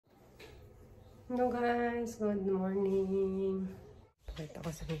Hello guys, good morning. Pakita ko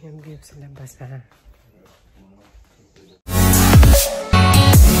sa inyo yung view sa labas ha.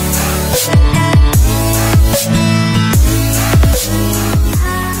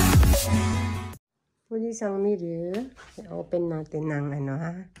 Fuji sang miru. Open natin ng ano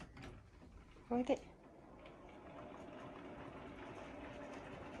ha. Okay.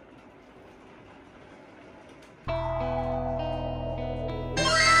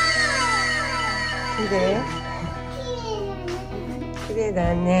 Kire? Kire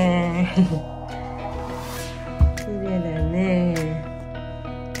da ne. Kire da ne.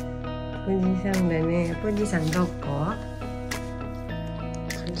 Fuji sang da ne. Fuji sang doko?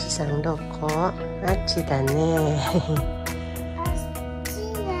 Fuji sang doko? Achi da ne.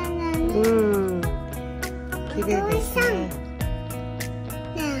 Kire desu ne.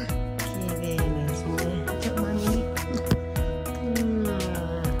 Kire desu ne. Mami.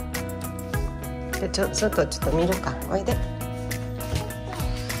 外ちょっと見るか。おいで。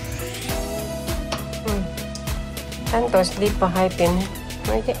ちゃんとスリッパ履いてね。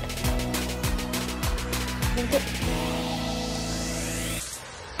おいで。おいで。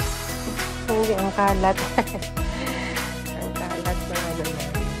Hindi, ang kalat. Ang kalat na ano na.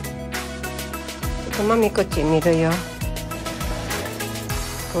 Ito mami, kuchi, miru yo.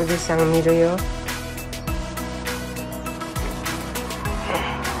 Fuji-san, miru yo.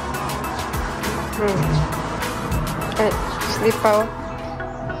 Slipper.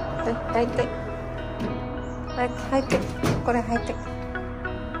 履いて。履いて。これ履いて。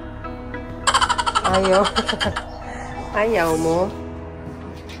Ayaw. Ayaw mo?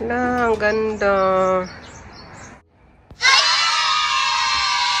 Wala, ang ganda.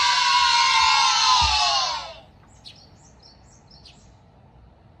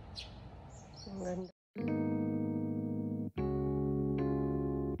 Ang ganda.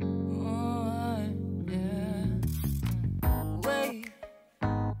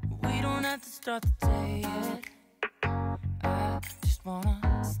 Start the day yet. I just wanna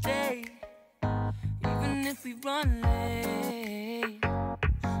stay, even if we run late.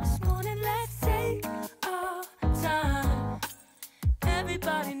 This morning, let's take our time.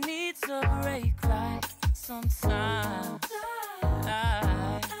 Everybody needs a break, right? Sometimes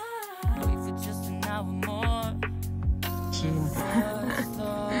I wait for just an hour more.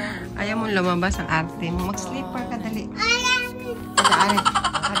 Ayaw mong lumabas ang arte mo. Mag-sleeper ka, dali. Dali.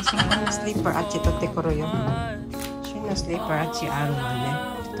 Sleeper at ito tekoro yun. Siya na sleeper at si Aro ne.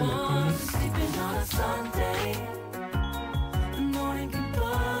 Ito natin eh.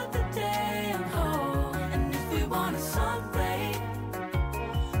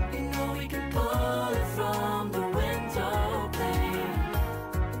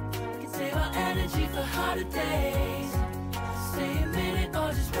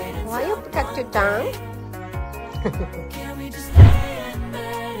 Why you cut your tongue?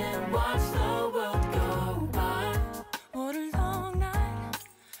 Watch the world go by. What a long night.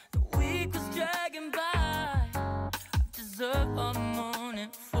 The week was dragging by. I deserve a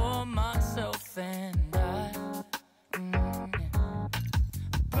morning for myself and I.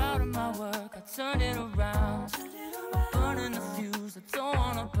 Proud of my work, I turned it around. Burning the fuse, I don't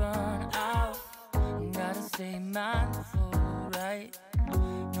wanna burn out. Gotta stay mindful, right?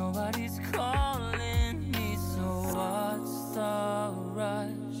 Nobody's calling me, so what's the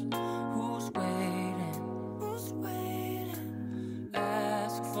rush? Who's waiting?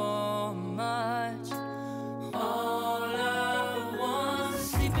 Ask for much. All I want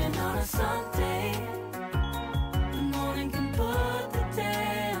is sleeping on a Sunday. The morning can put the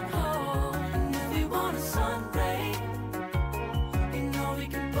day on hold. And if we want a sun ray, you know we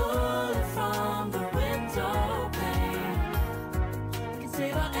can pull it from the window pane. We can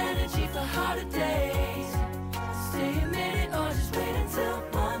save our energy for harder days. Stay a minute or just wait until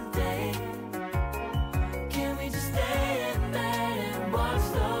Monday. Can we just stay in bed and watch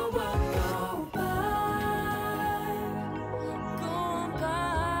the world go by? Go on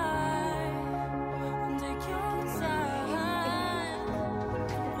by. Take your time.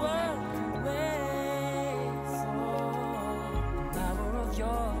 World away for an hour of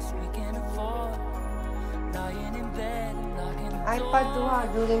yours we can afford. Lying in bed and locking the door. iPad は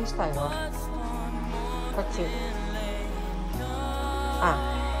充電したいわ。こっち。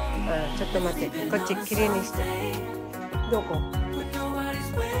ちょっと待って。こっちきれいにして。どこ？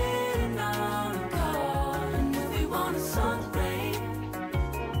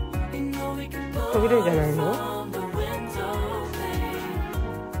途切れじゃないの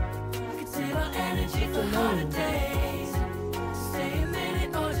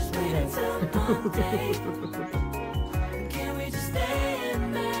？Can we just stay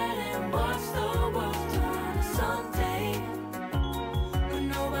in bed and watch the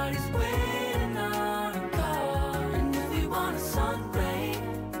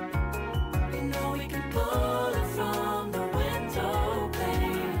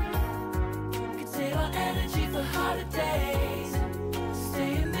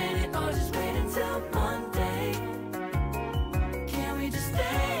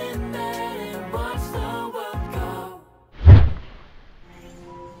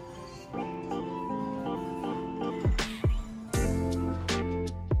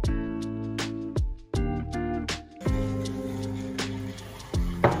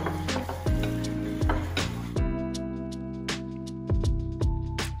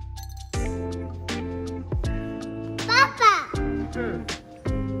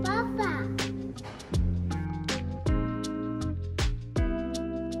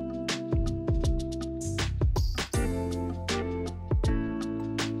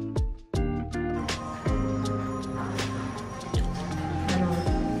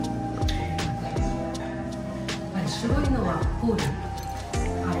プール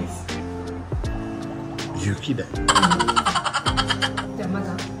アイス。雪だよ。じゃあま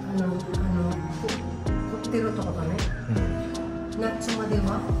だ降ってるとこだね。夏まで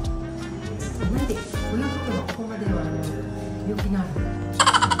はなんで冬とかはここまでは雪なる。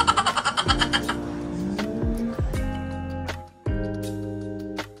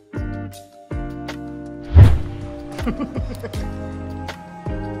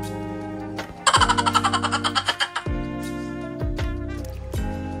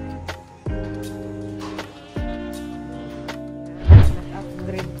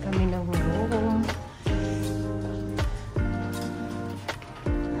Nag-upgrade kami ng room.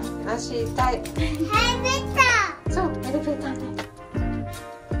 Ashi, tayo. So, elevator.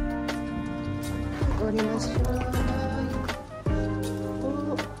 Gorimashou.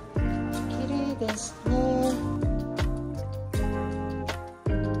 Oh, kirei desu ne.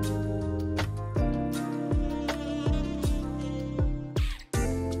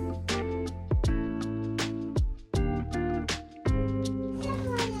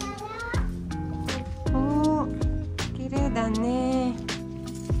 Oh, kirei da ne.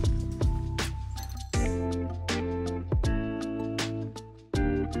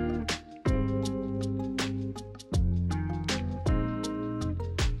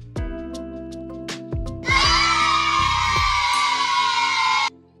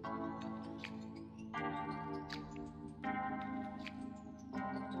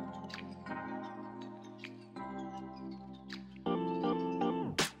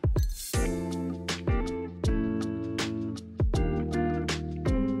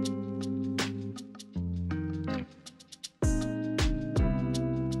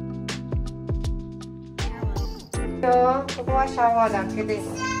 So, kukuha shower dake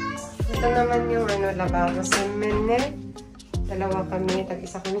desu. Ito naman yung lababo. Semen ne. Dalawa kami.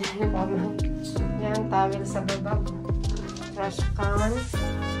 Tag-isa kami na yung kama. Yan, towel sa baba. Trash can.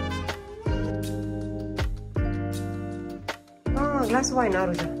 Ah, glass wine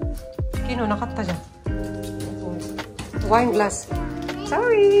aru dyan. Kino, nakatta dyan. Wine glass.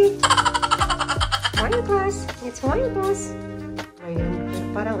 Sorry! Wine glass. It's wine glass. Ayun.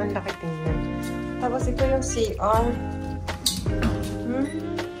 Parang ang laki tingnan. Tapos ito yung CR.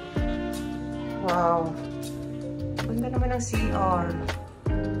 Wow. Ganda naman ang CR.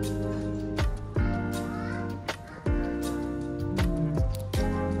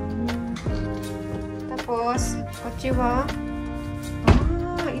 Tapos, kochiwa.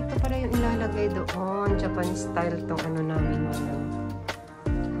 Ah, ito pala yung ilalagay doon. Japanese style tong ano namin ngayon.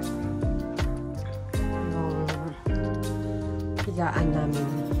 Yung higaan namin.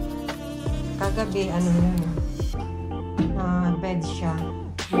 Kagabi, ano yun, bed siya.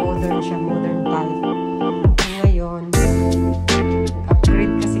 Modern siya, modern type. Ngayon,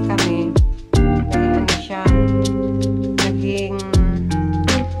 upgrade kasi kami. Naging ano siya, naging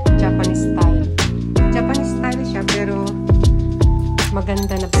Japanese style. Japanese style siya, pero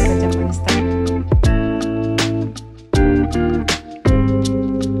maganda na pagka-Japanese style.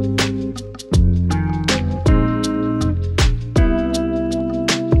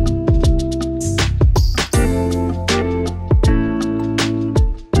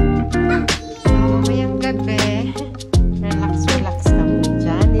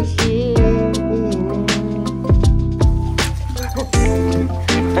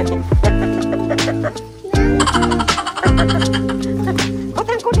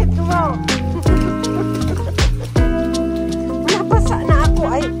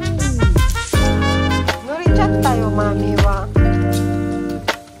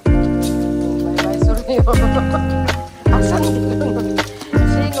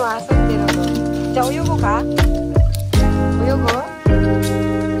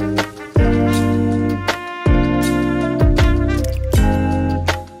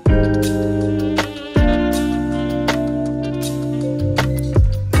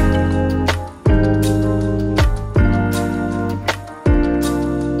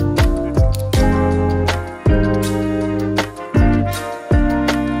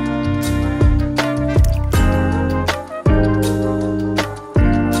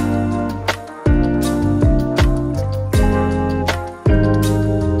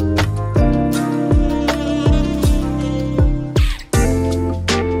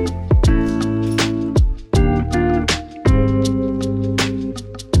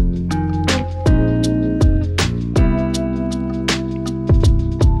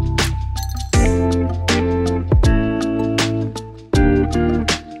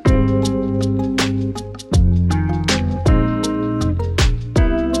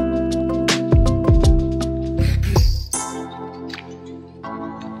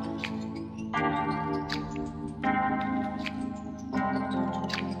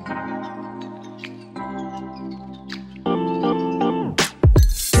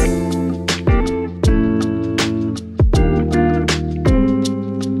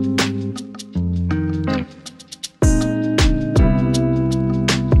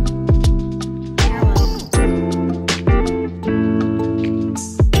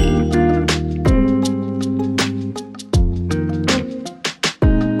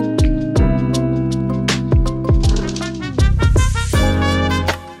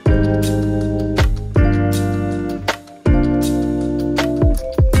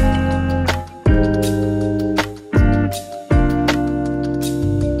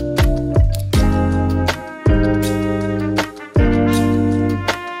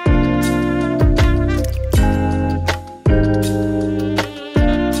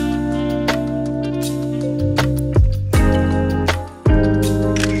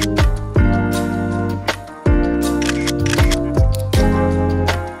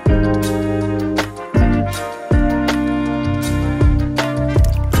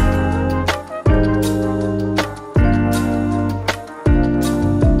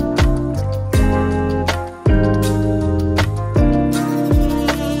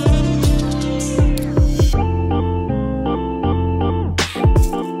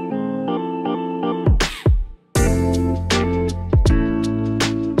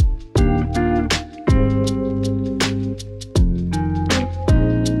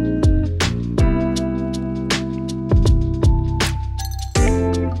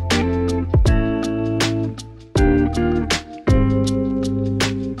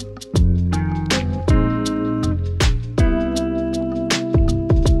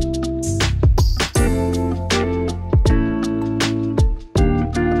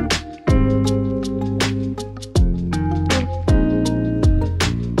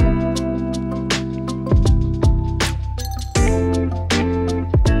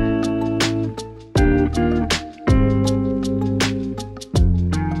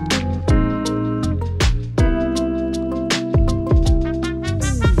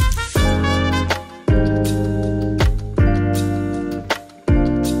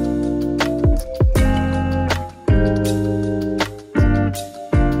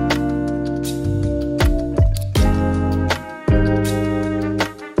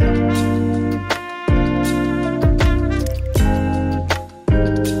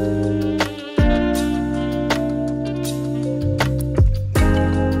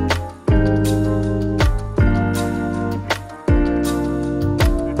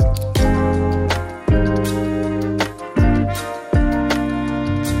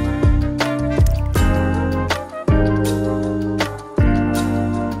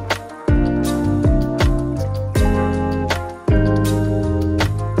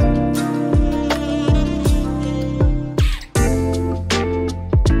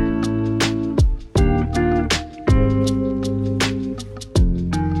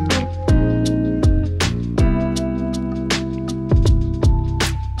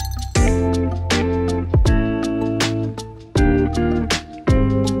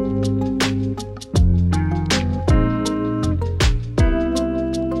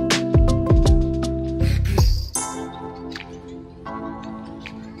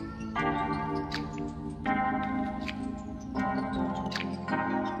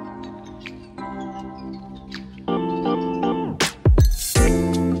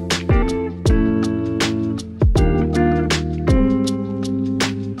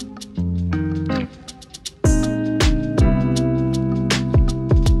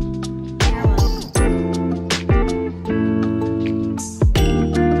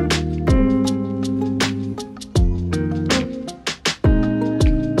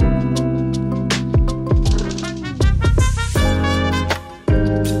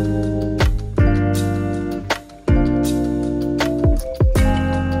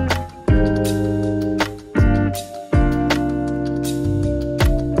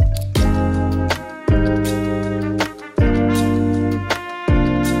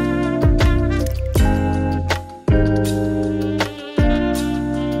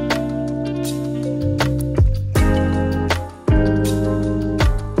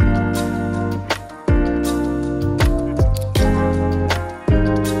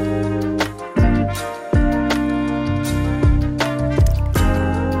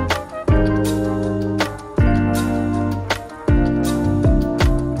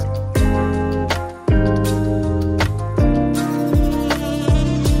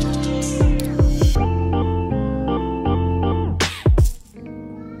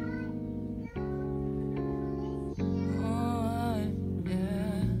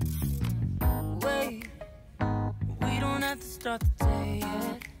 start the day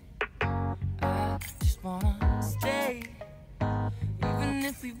yet. I just wanna stay, even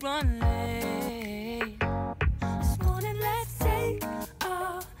if we run late. This morning, let's take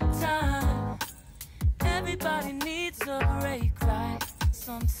our time. Everybody needs a break, right?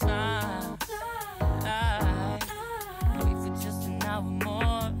 Sometimes I wait for just an hour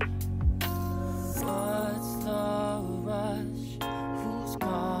more. What's the rush? Who's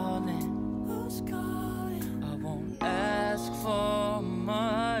calling? Who's calling? I won't ask for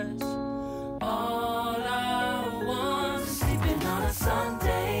much. All I want is sleeping on a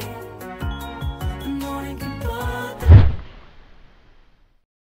Sunday. The morning can put the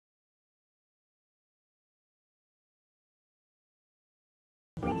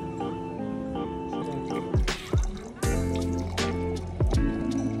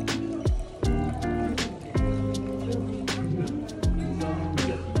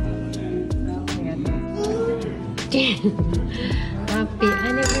Happy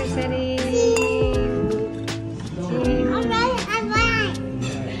anniversary!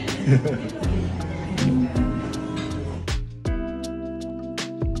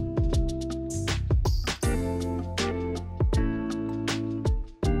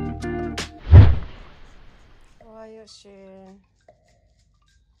 Ohayo, Shin.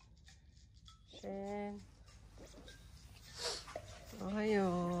 Shin. Ohayo.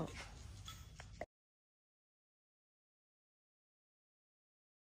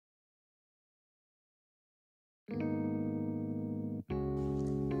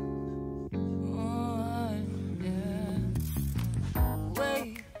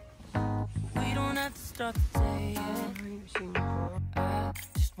 We don't have to start the day yet. I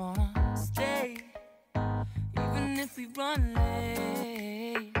just wanna stay, even if we run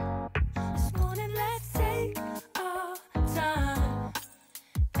late. This morning, let's take our time.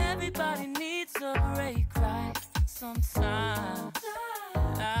 Everybody needs a break, right? Sometimes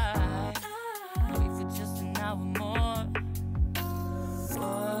I wait for just an hour more.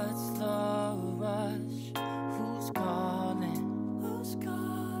 What's the rush? Who's calling? Who's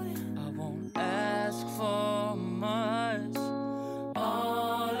calling? I won't ask for much.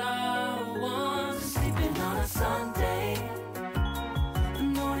 All I want is sleeping on a Sunday. The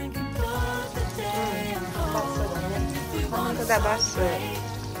morning can put the day on hold. We want to baso.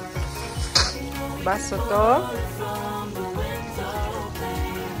 Baso to.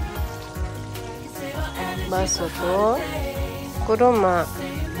 Baso to. Kuruma.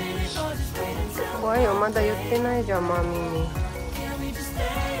 Ohayo, まだ言ってないじゃん、マミに。おはよう言って。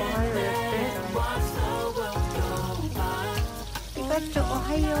ピカチュウ、お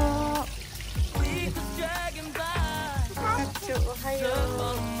はよう。ピカチュウ、おはよう。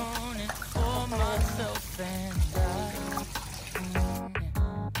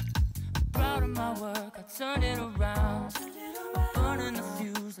Proud of my work, I turned it around. Burning the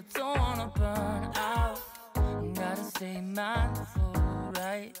fuse, I don't wanna burn out. Gotta stay mindful,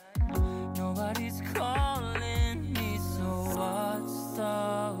 right? Nobody's calling me, so what's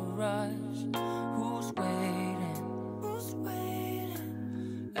the rush? Who's waiting? Who's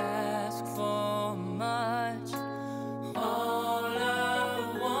waiting? Ask for much. All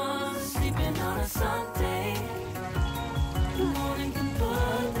I want is sleeping on a Sunday. The morning can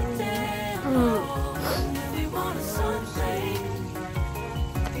put the day on hold. If we want a Sunday,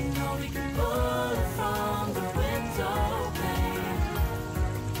 you know we can pull it from the window pane.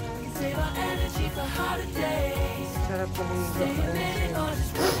 We can save our energy for holidays. Stay a minute or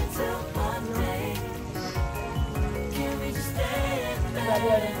just wait until Monday. Can we just stay in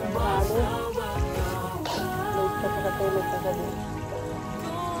bed and watch the world go by?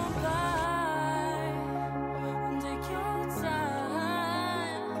 Go by and take your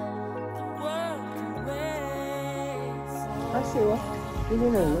time. The world can wait. 足は入れ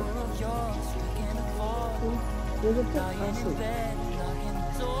ないの？ Yours, we can afford. 入れて、 Now you're in 足。 bed, locking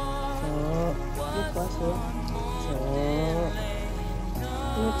the door. そう。よく足は。そう。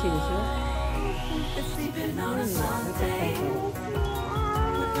気持ちいいでしょ？ Sleeping on a Sunday,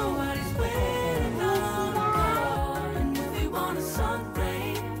 but nobody's waiting on a call. And if we want a sun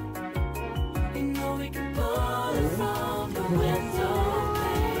ray, you know we can pull it from the window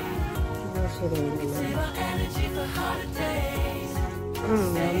pane. 面白いね。 Save our energy for holidays. うん、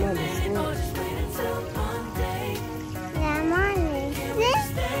Stay 山 a ですね。 minute or just wait until Monday. 山に Can we just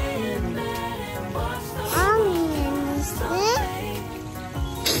stay in bed and watch the 雨にして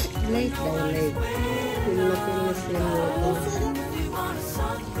レイだよ、レイ。車の線路を。 we want a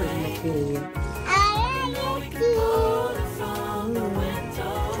sun 車 ray. 系よ。 あらゆき Pull it from the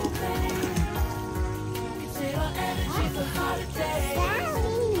window pane. Save our energy for holidays. Sorry.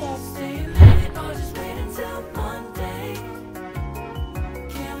 Stay a minute or just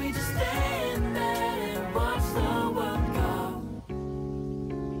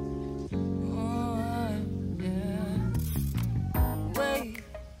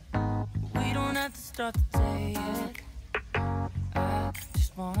start the day yet. I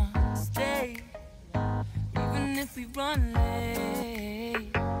just wanna stay, even if we run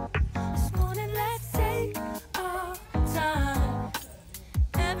late. This morning, let's take our time.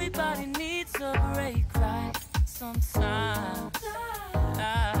 Everybody needs a break, right? Sometimes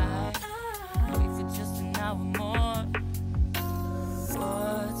I wait for just an hour more.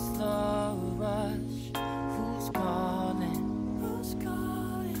 What's the rush? Who's calling? Who's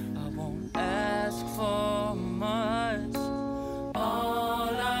calling? I won't ask for much.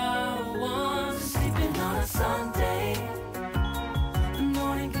 All I want is sleeping on a Sunday. The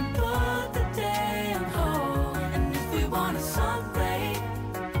morning can put the day on hold. And if we want a sun ray,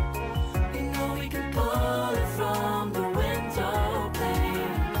 you know we can pull it from the window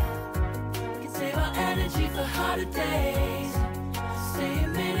pane. We can save our energy for harder days. Stay a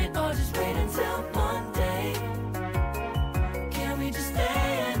minute or just wait until Monday. Can we just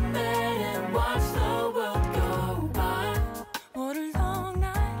stay in bed and watch the world go by? What a long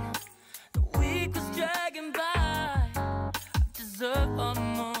night, the week was dragging by. I deserve a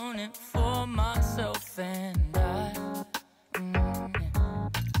morning for myself and I. I'm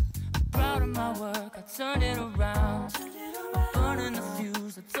proud of my work, I turned it around. I'm burning the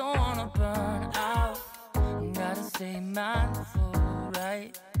fuse, I don't wanna burn out. Gotta stay mindful,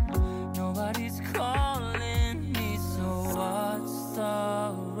 right? Nobody's calling me, so what's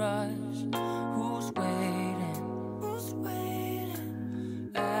the rush? Who's waiting? Who's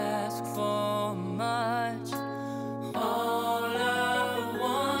waiting? Ask for much. All I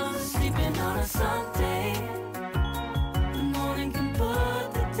want is sleeping on a Sunday. The morning can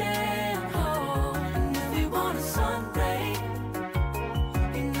put the day on hold. And if we want a sun ray,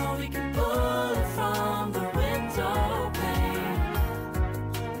 you know we can pull it from the window pane.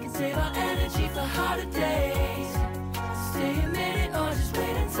 We can save our energy for harder days. Stay a minute or just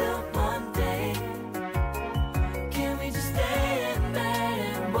wait until Monday. Can we just stay in bed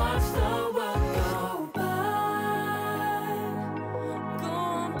and watch the world go by? Go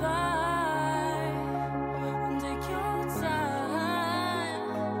on by and take your time.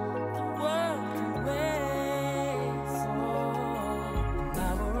 The world can wait for an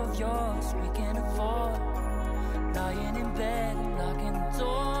hour of yours we can afford. Lying in bed and locking the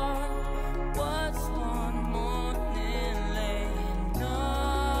door. What's one morning laying up?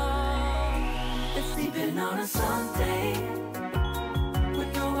 It's sleeping on a Sunday when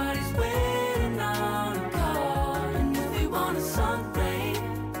nobody's waiting on a call. And if we want a sun ray,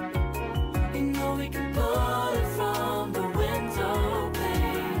 you know we can pull it from the window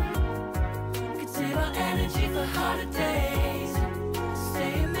pane. We can save our energy for harder days.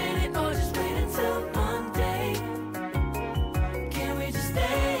 Stay a minute or just wait until Monday. Can we just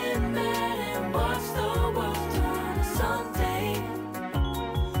stay in bed and watch the world turn to Sunday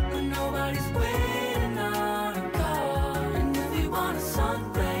when nobody's waiting on a call? And if we want a sun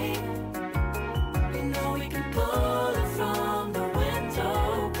ray, you know we can pull it from the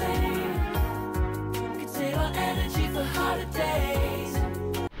window pane. We can save our energy for harder days.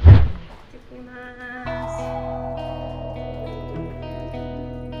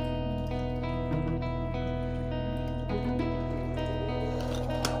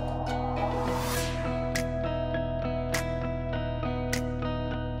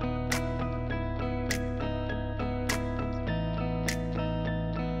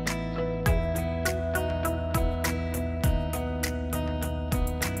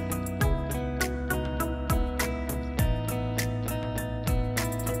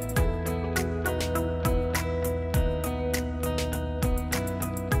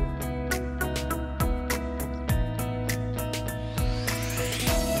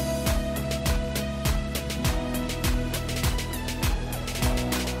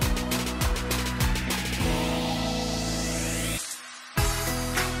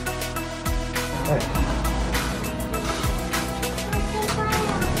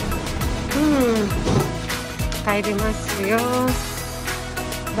 Kairimasu yo.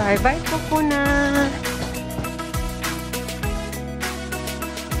 Bye bye, Kukuna.